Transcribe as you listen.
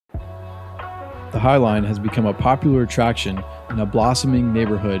the High Line has become a popular attraction in a blossoming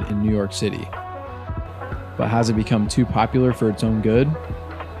neighborhood in New York City. But has it become too popular for its own good?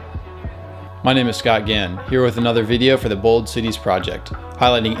 My name is Scott Gann, here with another video for the Bold Cities Project,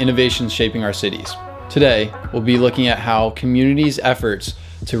 highlighting innovations shaping our cities. Today, we'll be looking at how communities' efforts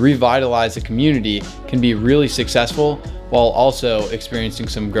to revitalize a community can be really successful while also experiencing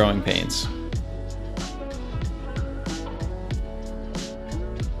some growing pains.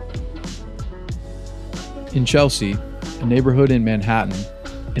 In Chelsea, a neighborhood in Manhattan,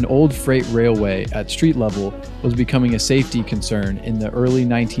 an old freight railway at street level was becoming a safety concern in the early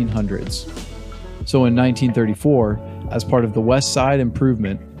 1900s. So in 1934, as part of the West Side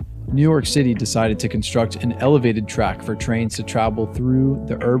Improvement, New York City decided to construct an elevated track for trains to travel through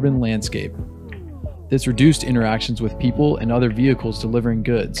the urban landscape. This reduced interactions with people and other vehicles delivering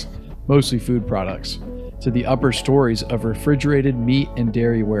goods, mostly food products, to the upper stories of refrigerated meat and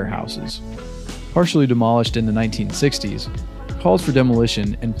dairy warehouses. Partially demolished in the 1960s, calls for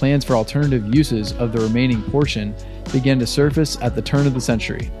demolition and plans for alternative uses of the remaining portion began to surface at the turn of the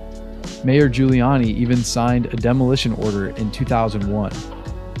century. Mayor Giuliani even signed a demolition order in 2001.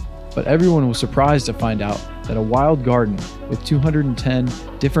 But everyone was surprised to find out that a wild garden with 210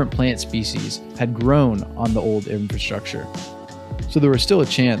 different plant species had grown on the old infrastructure. So there was still a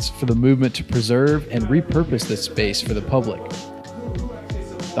chance for the movement to preserve and repurpose this space for the public.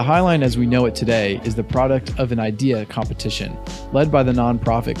 The High Line as we know it today is the product of an idea competition led by the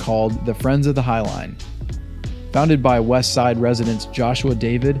nonprofit called the Friends of the High Line. Founded by West Side residents Joshua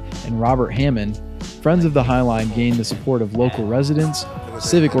David and Robert Hammond, Friends of the High Line gained the support of local residents,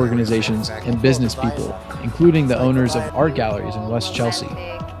 civic organizations, and business people, including the owners of art galleries in West Chelsea.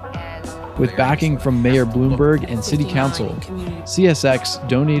 With backing from Mayor Bloomberg and City Council, CSX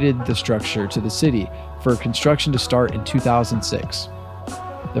donated the structure to the city for construction to start in 2006.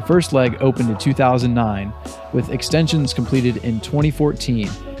 The first leg opened in 2009, with extensions completed in 2014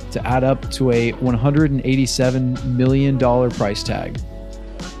 to add up to a $187 million price tag.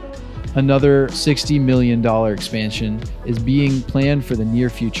 Another $60 million expansion is being planned for the near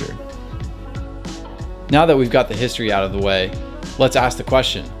future. Now that we've got the history out of the way, let's ask the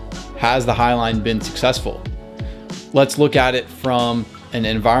question, has the High Line been successful? Let's look at it from an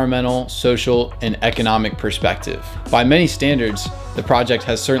environmental, social, and economic perspective. By many standards, the project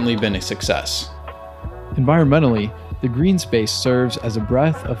has certainly been a success. Environmentally, the green space serves as a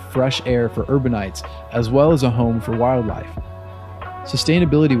breath of fresh air for urbanites as well as a home for wildlife.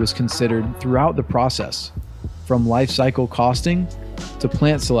 Sustainability was considered throughout the process, from life cycle costing to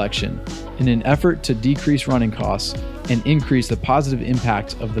plant selection, in an effort to decrease running costs and increase the positive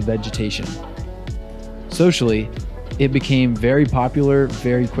impact of the vegetation. Socially, it became very popular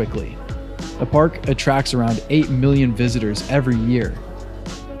very quickly. The park attracts around 8 million visitors every year.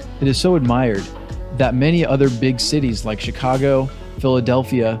 It is so admired that many other big cities like Chicago,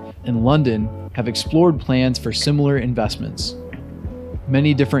 Philadelphia, and London have explored plans for similar investments.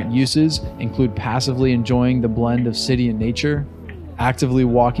 Many different uses include passively enjoying the blend of city and nature, actively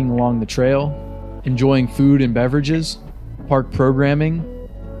walking along the trail, enjoying food and beverages, park programming,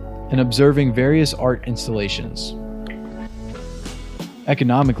 and observing various art installations.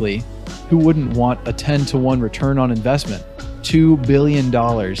 Economically, who wouldn't want a 10-to-1 return on investment? $2 billion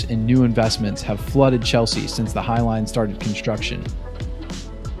in new investments have flooded Chelsea since the High Line started construction.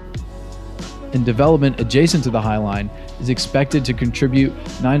 And development adjacent to the High Line is expected to contribute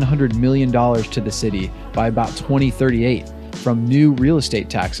 $900 million to the city by about 2038 from new real estate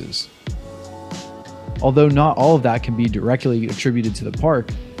taxes. Although not all of that can be directly attributed to the park,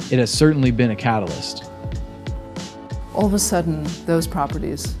 it has certainly been a catalyst. All of a sudden, those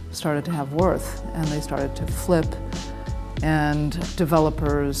properties started to have worth and they started to flip, and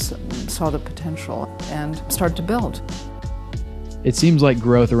developers saw the potential and started to build. It seems like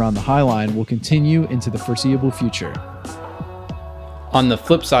growth around the High Line will continue into the foreseeable future. On the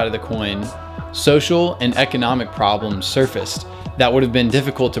flip side of the coin, social and economic problems surfaced that would have been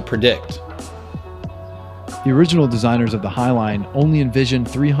difficult to predict. The original designers of the High Line only envisioned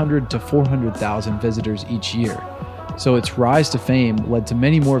 300,000 to 400,000 visitors each year, so its rise to fame led to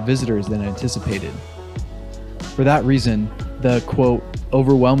many more visitors than anticipated. For that reason, the, quote,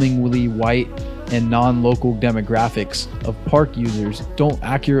 overwhelmingly white and non-local demographics of park users don't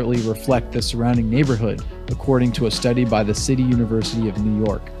accurately reflect the surrounding neighborhood, according to a study by the City University of New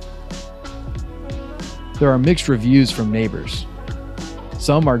York. There are mixed reviews from neighbors.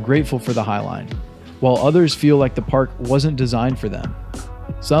 Some are grateful for the High Line, while others feel like the park wasn't designed for them.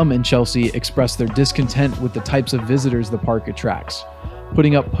 Some in Chelsea express their discontent with the types of visitors the park attracts,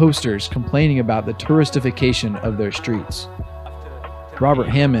 putting up posters complaining about the touristification of their streets. Robert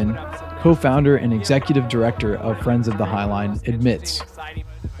Hammond, co-founder and executive director of Friends of the Highline, admits,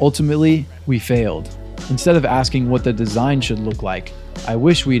 "Ultimately, we failed. Instead of asking what the design should look like, I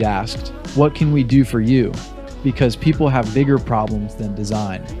wish we'd asked, what can we do for you? Because people have bigger problems than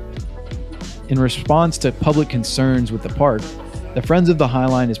design." In response to public concerns with the park, the Friends of the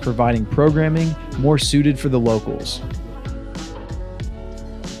Highline is providing programming more suited for the locals.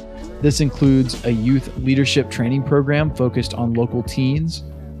 This includes a youth leadership training program focused on local teens,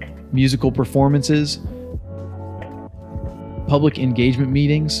 musical performances, public engagement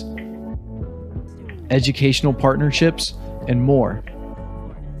meetings, educational partnerships, and more.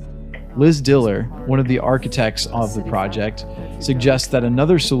 Liz Diller, one of the architects of the project, suggests that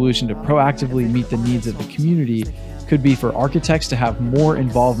another solution to proactively meet the needs of the community could be for architects to have more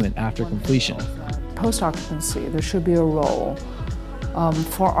involvement after completion. Post-occupancy, there should be a role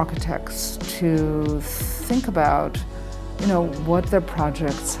for architects to think about, what their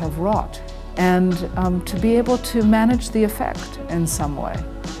projects have wrought, and to be able to manage the effect in some way.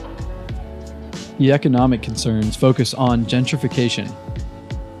 The economic concerns focus on gentrification.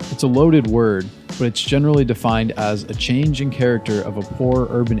 It's a loaded word, but it's generally defined as a change in character of a poor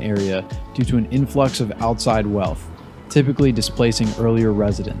urban area due to an influx of outside wealth, typically displacing earlier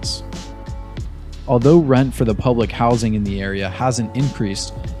residents. Although rent for the public housing in the area hasn't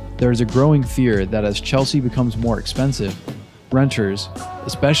increased, there is a growing fear that as Chelsea becomes more expensive, renters,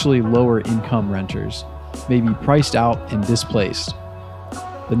 especially lower income renters, may be priced out and displaced.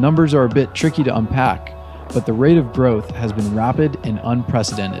 The numbers are a bit tricky to unpack, but the rate of growth has been rapid and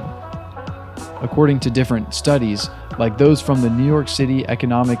unprecedented. According to different studies, like those from the New York City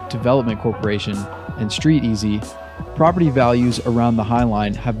Economic Development Corporation and StreetEasy, property values around the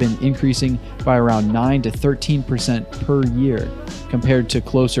Highline have been increasing by around 9 to 13% per year, compared to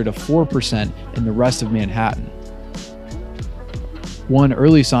closer to 4% in the rest of Manhattan. One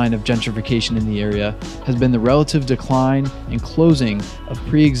early sign of gentrification in the area has been the relative decline and closing of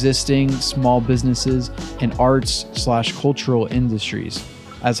pre-existing small businesses and arts/cultural industries,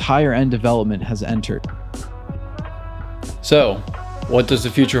 as higher-end development has entered. So, what does the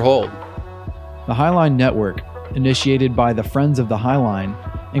future hold? The Highline Network, initiated by the Friends of the Highline,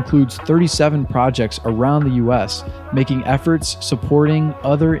 includes 37 projects around the U.S., making efforts supporting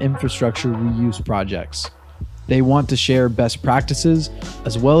other infrastructure reuse projects. They want to share best practices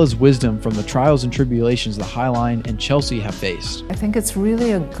as well as wisdom from the trials and tribulations the Highline and Chelsea have faced. I think it's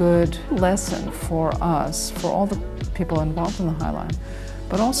really a good lesson for us, for all the people involved in the Highline,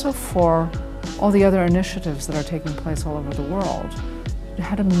 but also for all the other initiatives that are taking place all over the world,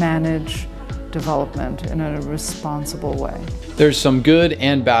 how to manage development in a responsible way. There's some good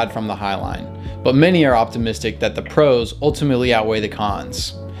and bad from the Highline, but many are optimistic that the pros ultimately outweigh the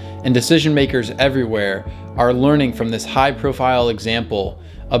cons. And decision makers everywhere are learning from this high-profile example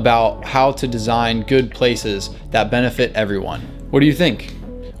about how to design good places that benefit everyone. What do you think?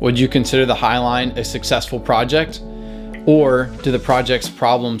 Would you consider the Highline a successful project? Or do the project's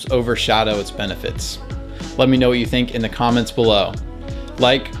problems overshadow its benefits? Let me know what you think in the comments below.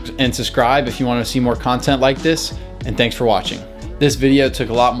 Like and subscribe if you want to see more content like this, and thanks for watching. This video took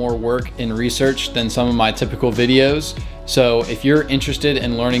a lot more work and research than some of my typical videos, so if you're interested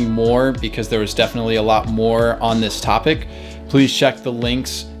in learning more, because there was definitely a lot more on this topic, please check the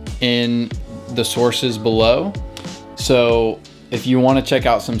links in the sources below. So if you want to check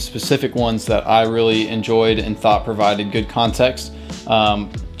out some specific ones that I really enjoyed and thought provided good context,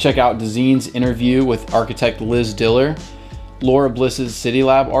 check out Dazine's interview with architect Liz Diller, Laura Bliss's City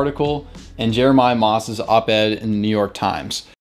Lab article, and Jeremiah Moss's op-ed in the New York Times.